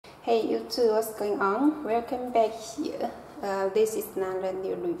Hey YouTube, what's going on? Welcome back here. This is another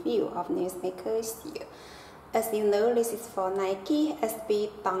new review of new sneakers here. As you know, this is for Nike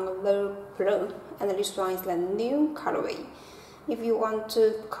SB Dunk Pro, and this one is the new colorway. If you want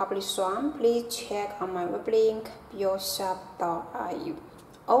to copy this one, please check on my web link, bioshop.ru.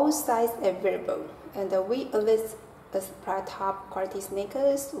 All sizes available, and we always supply top quality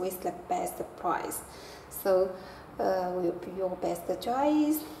sneakers with the best price. So will be your best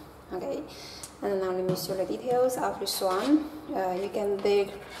choice. Okay, and now let me show the details of this one. You can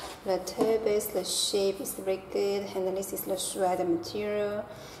dig the toe base, the shape is very good, and this is the suede material,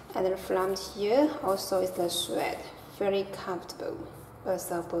 and the front here also is the suede, very comfortable.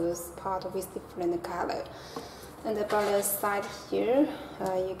 Also both part with different color. And about the side here,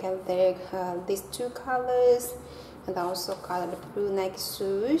 you can dig these two colors, and also got the blue Nike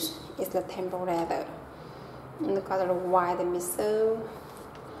shoes, is the temple leather, and got the white midsole.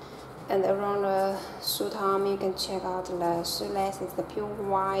 And around the shoe arm, you can check out the shoelace is the pure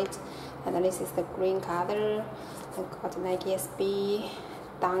white, and this is the green color. And got Nike SB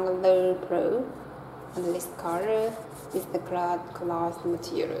Dunk Pro, and this color is the cloth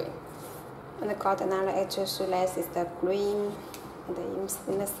material. And I got another extra shoelace is the green, and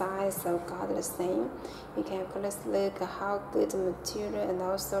the inside so got the same. You can just look how good the material and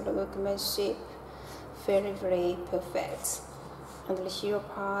also the workmanship, very perfect. And the heel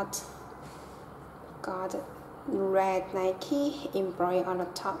part got red Nike embroidered on the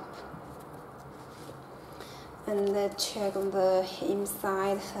top. And check on the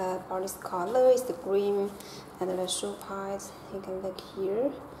inside about this color is the green, and the shoe part you can look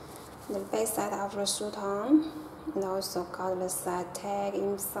here. The back side of the shoe arm, and also got the side tag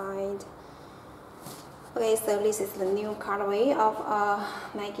inside. Okay, so this is the new colorway of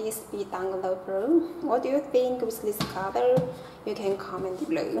Nike SB Dunk Pro. What do you think with this color? You can comment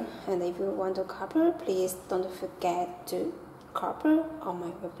below. And if you want to copy, please don't forget to copy on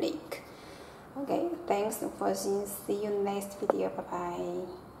my web link. Okay, thanks for watching. See you next video. Bye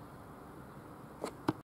bye.